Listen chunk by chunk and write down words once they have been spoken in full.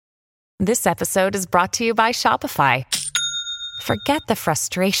This episode is brought to you by Shopify. Forget the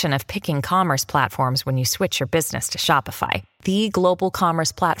frustration of picking commerce platforms when you switch your business to Shopify, the global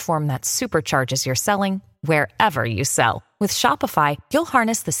commerce platform that supercharges your selling wherever you sell. With Shopify, you'll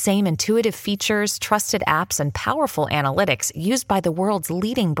harness the same intuitive features, trusted apps, and powerful analytics used by the world's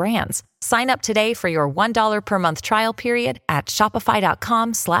leading brands. Sign up today for your $1 per month trial period at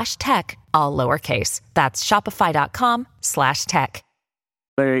shopify.com/tech, all lowercase. That's shopify.com/tech.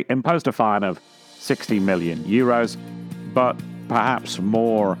 They imposed a fine of 60 million euros, but perhaps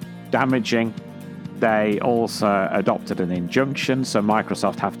more damaging, they also adopted an injunction, so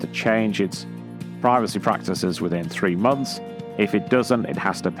Microsoft have to change its privacy practices within 3 months. If it doesn't, it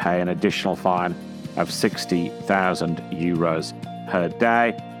has to pay an additional fine of 60,000 euros per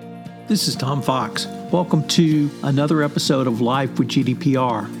day. This is Tom Fox. Welcome to another episode of Life with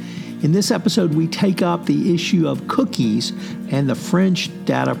GDPR. In this episode, we take up the issue of cookies and the French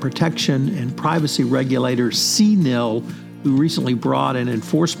data protection and privacy regulator CNIL, who recently brought an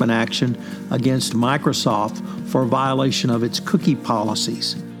enforcement action against Microsoft for violation of its cookie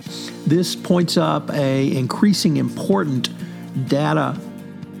policies. This points up an increasing important data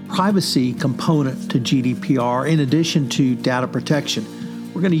privacy component to GDPR in addition to data protection.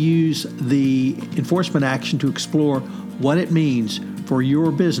 We're going to use the enforcement action to explore what it means for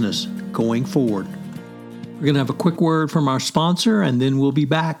your business going forward. We're going to have a quick word from our sponsor, and then we'll be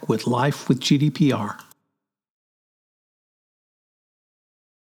back with Life with GDPR.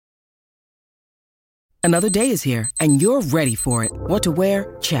 Another day is here, and you're ready for it. What to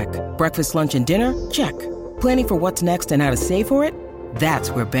wear? Check. Breakfast, lunch, and dinner? Check. Planning for what's next and how to save for it? That's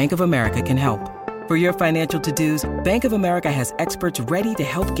where Bank of America can help. For your financial to-dos, Bank of America has experts ready to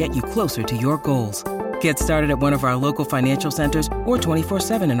help get you closer to your goals. Get started at one of our local financial centers or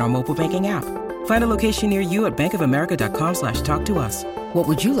 24/7 in our mobile banking app. Find a location near you at bankofamerica.com/talktous. What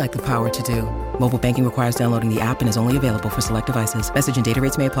would you like the power to do? Mobile banking requires downloading the app and is only available for select devices. Message and data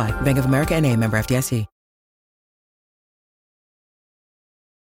rates may apply. Bank of America N.A., member FDIC.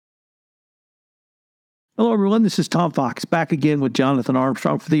 Hello, everyone. This is Tom Fox, back again with Jonathan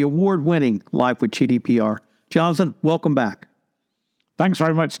Armstrong for the award-winning Life with GDPR. Jonathan, welcome back. Thanks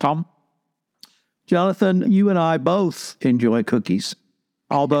very much, Tom. Jonathan, you and I both enjoy cookies,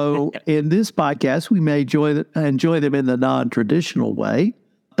 although in this podcast, we may enjoy them in the non-traditional way.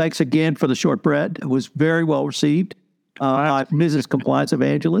 Thanks again for the shortbread. It was very well received by Mrs. Compliance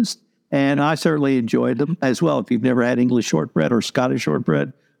Evangelist, and I certainly enjoyed them as well. If you've never had English shortbread or Scottish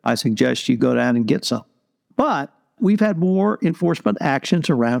shortbread, I suggest you go down and get some. But we've had more enforcement actions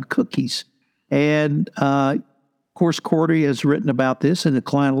around cookies. And, of course, Cordy has written about this in the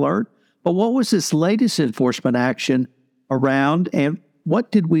Client Alert. But what was this latest enforcement action around, and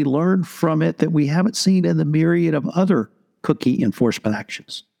what did we learn from it that we haven't seen in the myriad of other cookie enforcement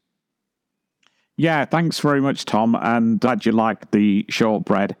actions? Yeah, thanks very much, Tom, and glad you liked the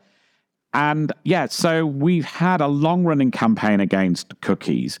shortbread. And yeah, so we've had a long-running campaign against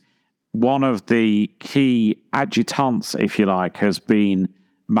cookies. One of the key adjutants, if you like, has been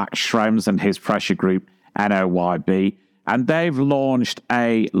Max Schrems and his pressure group, NOYB. And they've launched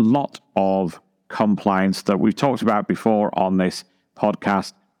a lot of complaints that we've talked about before on this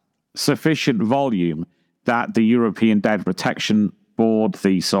podcast. Sufficient volume that the European Data Protection Board,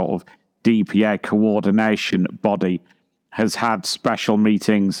 the sort of DPA coordination body, has had special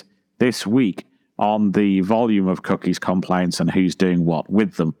meetings this week on the volume of cookies complaints and who's doing what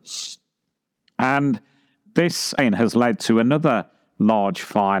with them. And this has led to another large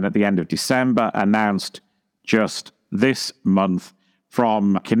fine at the end of December, announced just this month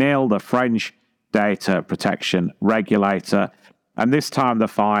from CNIL, the French data protection regulator. And this time the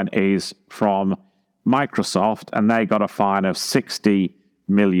fine is from Microsoft, and they got a fine of 60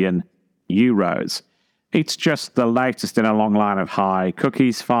 million euros. It's just the latest in a long line of high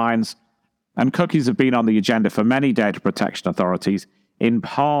cookies fines. And cookies have been on the agenda for many data protection authorities, in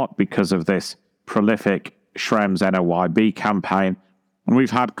part because of this prolific Schrems NOYB campaign. And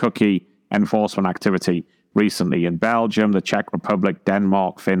we've had cookie enforcement activity recently in Belgium, the Czech Republic,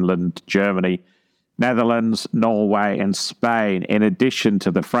 Denmark, Finland, Germany, Netherlands, Norway, and Spain, in addition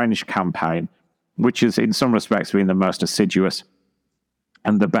to the French campaign, which is in some respects been the most assiduous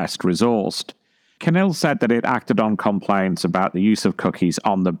and the best resourced. CNIL said that it acted on complaints about the use of cookies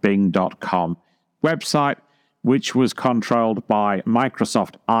on the Bing.com website, which was controlled by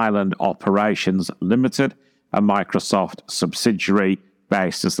Microsoft Ireland Operations Limited, a Microsoft subsidiary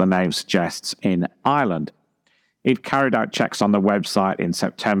based, as the name suggests, in Ireland. It carried out checks on the website in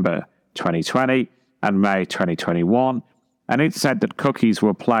September 2020 and May 2021, and it said that cookies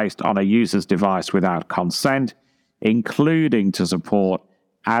were placed on a user's device without consent, including to support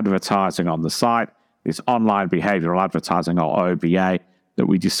advertising on the site, this online behavioral advertising, or OBA, that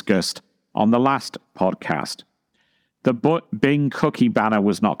we discussed on the last podcast. The Bing cookie banner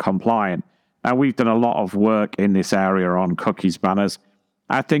was not compliant, and we've done a lot of work in this area on cookies banners.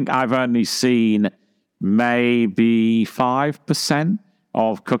 I think I've only seen maybe 5%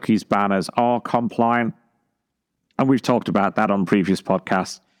 of cookies banners are compliant, and we've talked about that on previous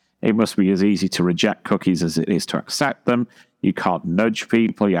podcasts. It must be as easy to reject cookies as it is to accept them. You can't nudge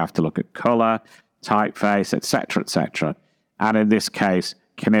people. You have to look at color, typeface, etc., etc. And in this case,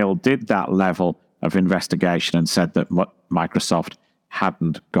 CNIL did that level of investigation and said that Microsoft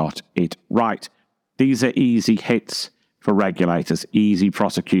hadn't got it right. These are easy hits for regulators, easy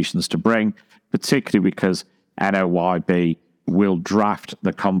prosecutions to bring, particularly because NOYB will draft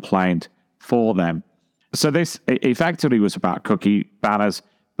the complaint for them. So this effectively was about cookie banners,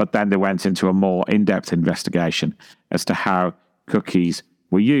 but then they went into a more in-depth investigation as to how cookies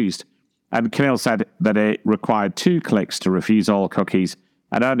were used. And CNIL said that it required 2 clicks to refuse all cookies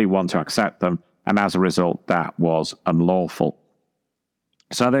and only 1 to accept them, and as a result, that was unlawful.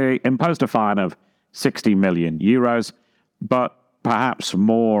 So they imposed a fine of 60 million euros, but perhaps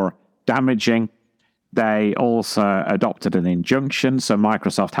more damaging, they also adopted an injunction, so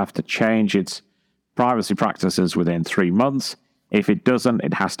Microsoft have to change its privacy practices within 3 months. If it doesn't,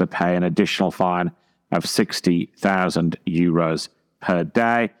 it has to pay an additional fine of 60,000 euros per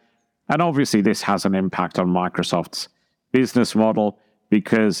day. And obviously this has an impact on Microsoft's business model,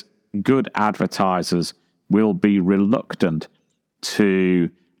 because good advertisers will be reluctant to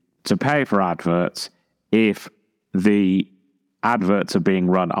pay for adverts if the adverts are being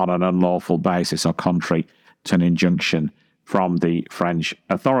run on an unlawful basis or contrary to an injunction from the French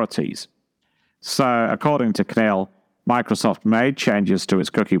authorities. So according to CNIL, Microsoft made changes to its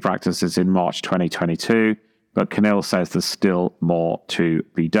cookie practices in March 2022, but CNIL says there's still more to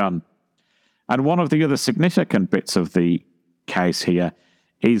be done. And one of the other significant bits of the case here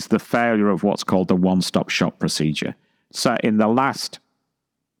is the failure of what's called the one-stop shop procedure. So in the last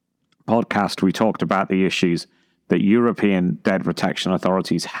podcast, we talked about the issues that European data protection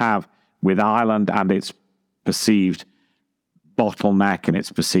authorities have with Ireland and its perceived bottleneck and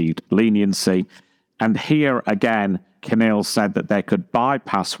its perceived leniency. And here again, CNIL said that they could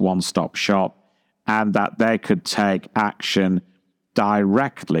bypass one-stop shop and that they could take action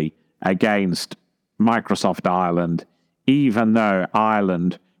directly against Microsoft Ireland, even though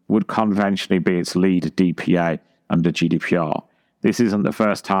Ireland would conventionally be its lead DPA under GDPR. This isn't the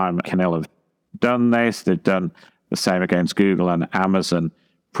first time CNIL have done this. They've done the same against Google and Amazon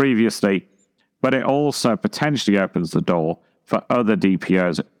previously, but it also potentially opens the door for other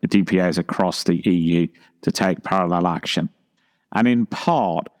DPAs across the EU to take parallel action. And in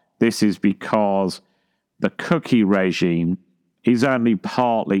part, this is because the cookie regime is only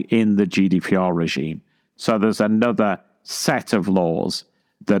partly in the GDPR regime. So there's another set of laws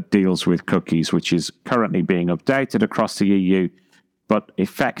that deals with cookies, which is currently being updated across the EU, but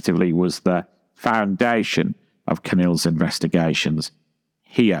effectively was the foundation of CNIL's investigations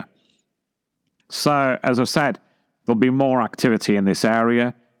here. So, as I said, there'll be more activity in this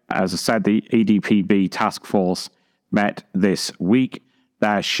area. As I said, the EDPB task force met this week.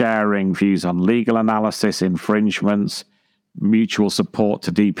 They're sharing views on legal analysis, infringements, mutual support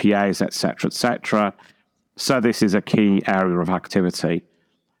to DPAs, etc., etc. So this is a key area of activity.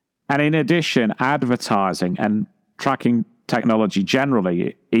 And in addition, advertising and tracking technology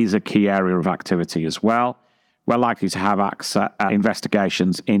generally is a key area of activity as well. We're likely to have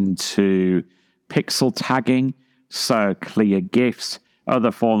investigations into pixel tagging, so clear GIFs,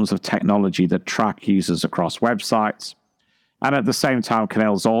 other forms of technology that track users across websites. And at the same time,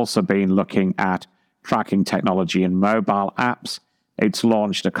 CNIL's also been looking at tracking technology in mobile apps. It's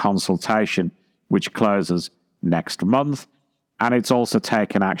launched a consultation which closes next month. And it's also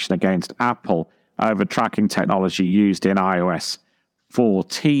taken action against Apple over tracking technology used in iOS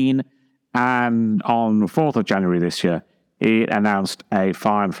 14. And on the 4th of January this year, it announced a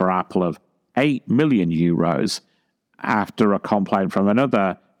fine for Apple of 8 million euros after a complaint from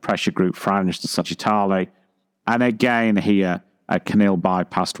another pressure group, Frange Sagitale. And again here, a CNIL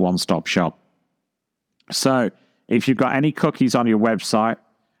bypassed one-stop shop. So if you've got any cookies on your website,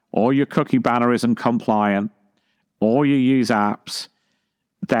 or your cookie banner isn't compliant, or you use apps,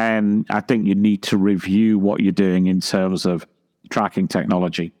 then I think you need to review what you're doing in terms of tracking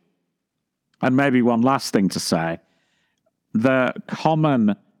technology. And maybe one last thing to say, the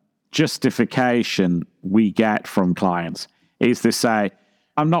common justification we get from clients is to say,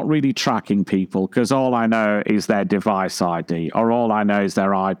 I'm not really tracking people because all I know is their device ID or all I know is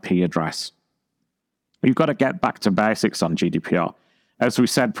their IP address. You've got to get back to basics on GDPR as we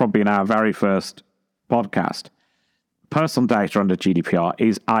said probably in our very first podcast, personal data under GDPR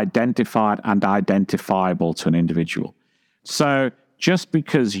is identified and identifiable to an individual. So just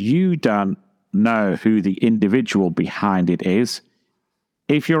because you don't know who the individual behind it is,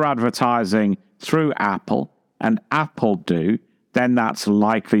 if you're advertising through Apple and Apple do, then that's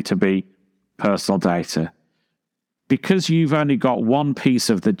likely to be personal data. Because you've only got one piece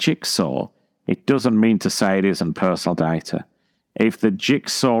of the jigsaw, it doesn't mean to say it isn't personal data. If the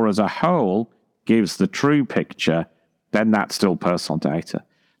jigsaw as a whole gives the true picture, then that's still personal data.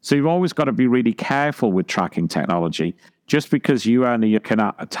 So you've always got to be really careful with tracking technology. Just because you only can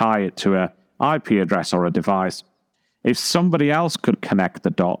tie it to an IP address or a device, if somebody else could connect the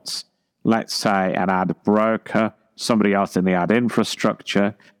dots, let's say an ad broker, somebody else in the ad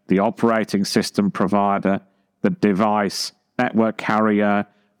infrastructure, the operating system provider, the device, network carrier,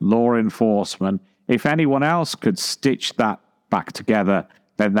 law enforcement, if anyone else could stitch that back together,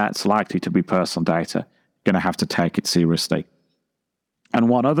 then that's likely to be personal data. Going to have to take it seriously. And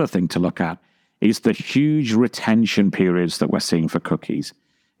one other thing to look at is the huge retention periods that we're seeing for cookies.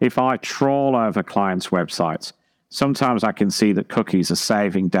 If I trawl over clients' websites, sometimes I can see that cookies are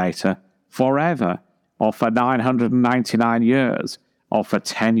saving data forever, or for 999 years, or for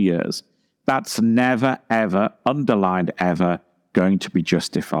 10 years. That's never, ever, underlined ever, going to be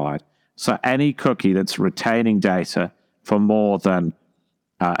justified. So any cookie that's retaining data for more than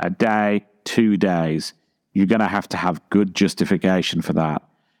a day, 2 days, you're going to have good justification for that.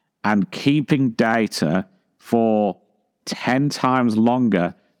 And keeping data for 10 times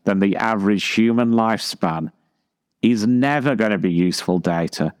longer than the average human lifespan is never going to be useful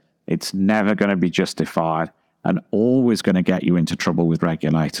data. It's never going to be justified, and always going to get you into trouble with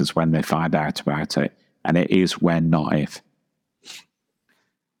regulators when they find out about it. And it is when, not if.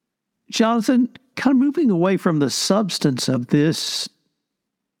 Jonathan, kind of moving away from the substance of this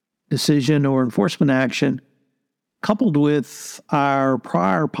decision or enforcement action, coupled with our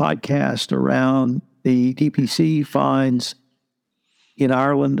prior podcast around the DPC fines in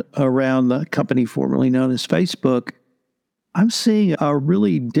Ireland around the company formerly known as Facebook, I'm seeing a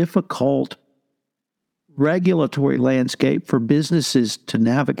really difficult regulatory landscape for businesses to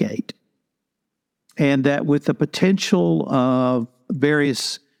navigate. And that with the potential of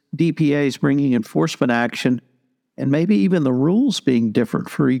various DPAs bringing enforcement action, and maybe even the rules being different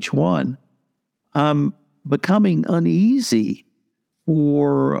for each one, I'm becoming uneasy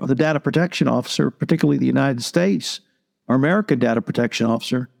for the data protection officer, particularly the United States or American data protection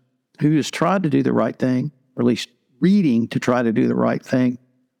officer, who has tried to do the right thing, or at least reading to try to do the right thing.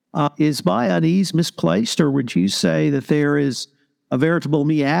 Is my unease misplaced, or would you say that there is a veritable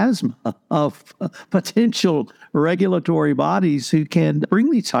miasma of potential regulatory bodies who can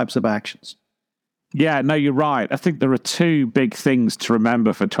bring these types of actions? Yeah, no, you're right. I think there are two big things to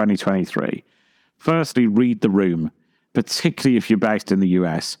remember for 2023. Firstly, read the room, particularly if you're based in the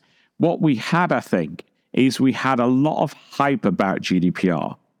US. What we had, I think, is we had a lot of hype about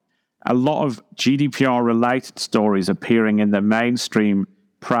GDPR. A lot of GDPR-related stories appearing in the mainstream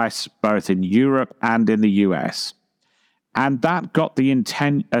press, both in Europe and in the US. And that got the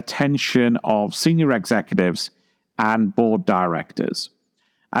attention of senior executives and board directors.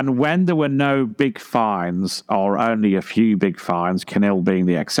 And when there were no big fines, or only a few big fines, CNIL being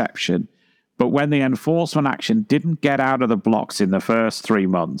the exception, but when the enforcement action didn't get out of the blocks in the first 3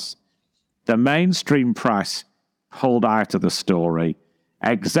 months, the mainstream press pulled out of the story.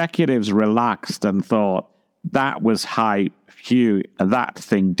 Executives relaxed and thought, that was hype, phew, that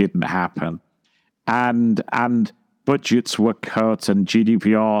thing didn't happen. And budgets were cut and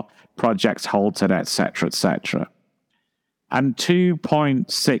GDPR projects halted, etc., etc. And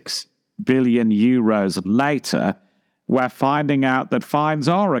 2.6 billion euros later, we're finding out that fines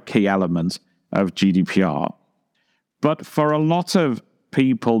are a key element of GDPR. But for a lot of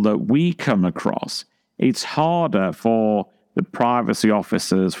people that we come across, it's harder for the privacy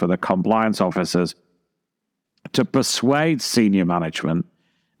officers, for the compliance officers, to persuade senior management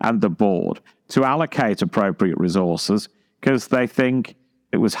and the board to allocate appropriate resources because they think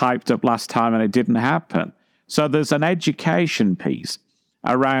it was hyped up last time and it didn't happen. So there's an education piece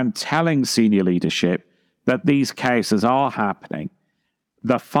around telling senior leadership that these cases are happening.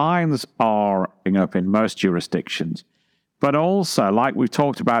 The fines are up in most jurisdictions, but also, like we've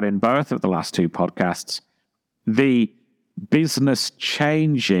talked about in both of the last two podcasts, the business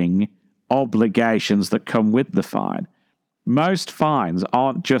changing obligations that come with the fine. Most fines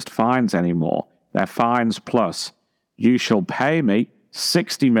aren't just fines anymore. They're fines plus. You shall pay me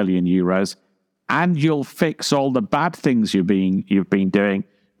 60 million euros and you'll fix all the bad things you've been doing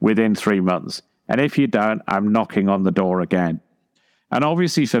within 3 months. And if you don't, I'm knocking on the door again. And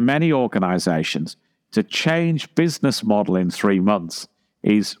obviously for many organizations, to change business model in 3 months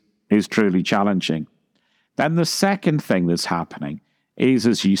is truly challenging. Then the second thing that's happening is,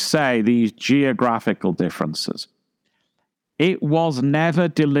 as you say, these geographical differences. It was never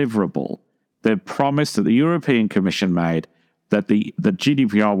deliverable, the promise that the European Commission made that the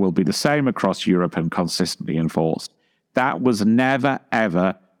GDPR will be the same across Europe and consistently enforced. That was never,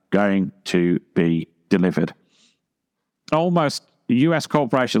 ever going to be delivered. Almost US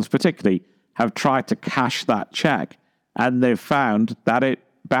corporations particularly have tried to cash that check, and they've found that it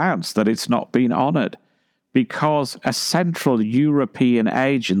bounced, that it's not been honored, because a central European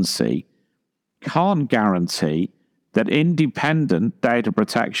agency can't guarantee that independent data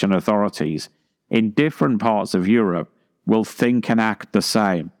protection authorities in different parts of Europe will think and act the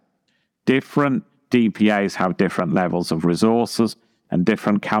same. Different DPAs have different levels of resources and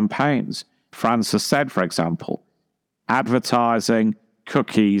different campaigns. France has said, for example, advertising,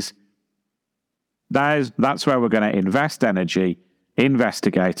 cookies, that's where we're going to invest energy,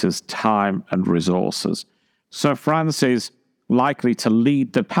 investigators, time, and resources. So France is likely to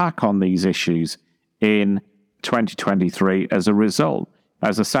lead the pack on these issues in 2023 as a result.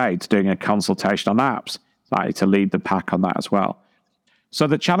 As I say, it's doing a consultation on apps. It's likely to lead the pack on that as well. So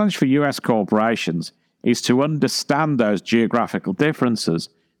the challenge for US corporations is to understand those geographical differences,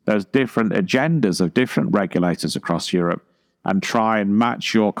 those different agendas of different regulators across Europe, and try and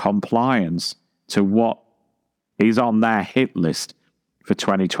match your compliance to what is on their hit list for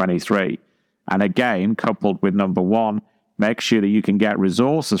 2023. And again, coupled with number one, make sure that you can get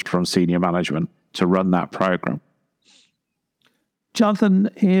resources from senior management to run that program. Jonathan,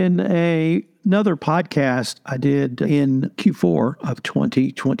 in another podcast I did in Q4 of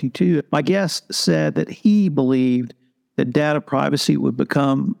 2022, my guest said that he believed that data privacy would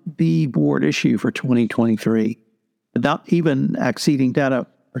become the board issue for 2023, not even exceeding data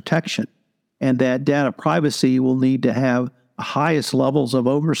protection, and that data privacy will need to have the highest levels of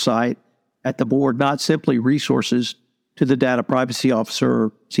oversight at the board, not simply resources to the data privacy officer,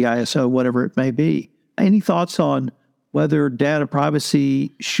 or CISO, whatever it may be. Any thoughts on whether data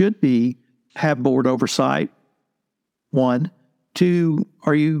privacy should have board oversight? 1. 2,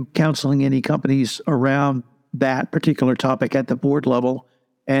 are you counseling any companies around that particular topic at the board level?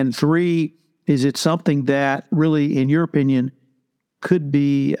 And 3, is it something that really, in your opinion, could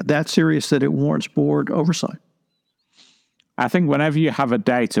be that serious that it warrants board oversight? I think whenever you have a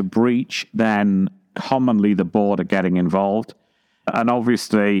data breach, then commonly the board are getting involved. And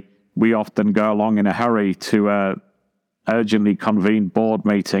obviously, we often go along in a hurry to a urgently convened board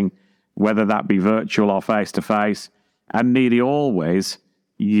meeting, whether that be virtual or face-to-face. And nearly always,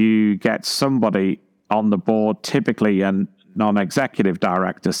 you get somebody on the board, typically a non-executive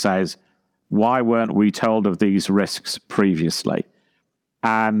director, says, why weren't we told of these risks previously?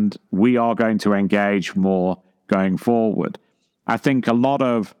 And we are going to engage more going forward. I think a lot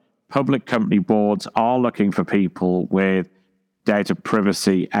of public company boards are looking for people with data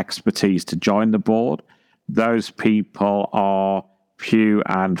privacy expertise to join the board. Those people are few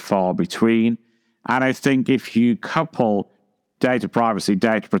and far between. And I think if you couple data privacy,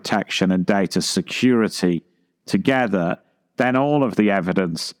 data protection, and data security together, then all of the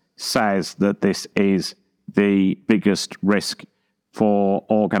evidence says that this is the biggest risk for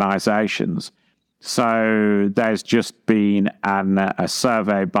organizations. So there's just been a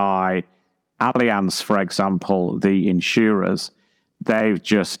survey by Allianz, for example, the insurers. They've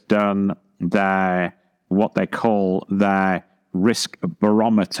just done what they call their risk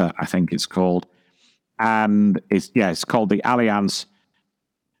barometer, I think it's called. And it's called the Allianz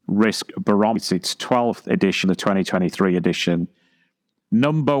Risk Barometer. It's 12th edition, the 2023 edition.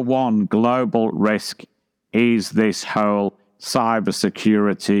 Number one global risk is this whole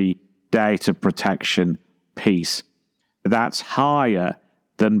cybersecurity data protection piece. That's higher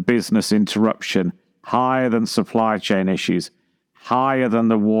than business interruption, higher than supply chain issues, higher than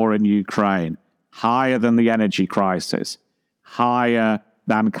the war in Ukraine, higher than the energy crisis, higher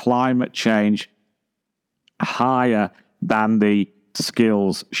than climate change, higher than the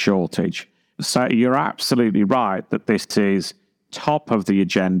skills shortage. So you're absolutely right that this is top of the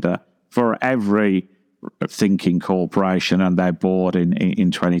agenda for every thinking corporation and their board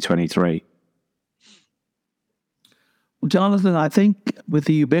in 2023. Well, Jonathan, I think with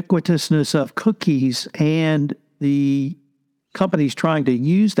the ubiquitousness of cookies and the companies trying to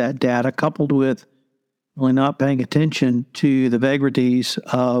use that data, coupled with really not paying attention to the vagaries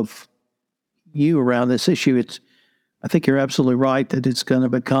of you around this issue, I think you're absolutely right that it's going to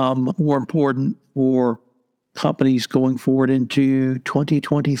become more important for companies going forward into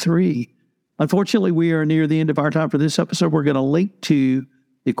 2023. Unfortunately, we are near the end of our time for this episode. We're going to link to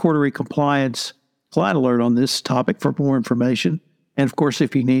the Cordery Compliance Client Alert on this topic for more information. And of course,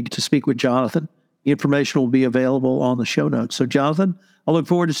 if you need to speak with Jonathan, the information will be available on the show notes. So, Jonathan, I look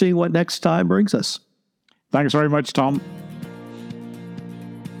forward to seeing what next time brings us. Thanks very much, Tom.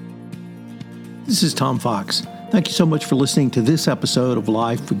 This is Tom Fox. Thank you so much for listening to this episode of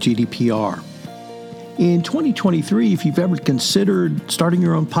Life with GDPR. In 2023, if you've ever considered starting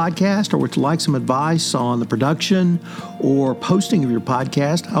your own podcast or would like some advice on the production or posting of your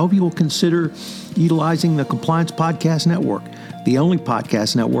podcast, I hope you will consider utilizing the Compliance Podcast Network, the only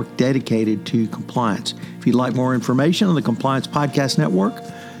podcast network dedicated to compliance. If you'd like more information on the Compliance Podcast Network,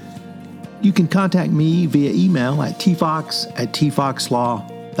 you can contact me via email at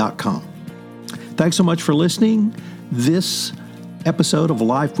tfox@tfoxlaw.com. Thanks so much for listening. This episode of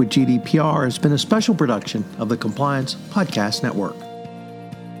Life with GDPR has been a special production of the Compliance Podcast Network.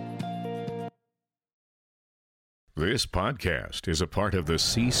 This podcast is a part of the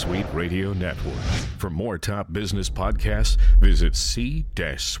C-Suite Radio Network. For more top business podcasts, visit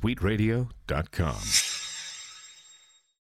c-suiteradio.com.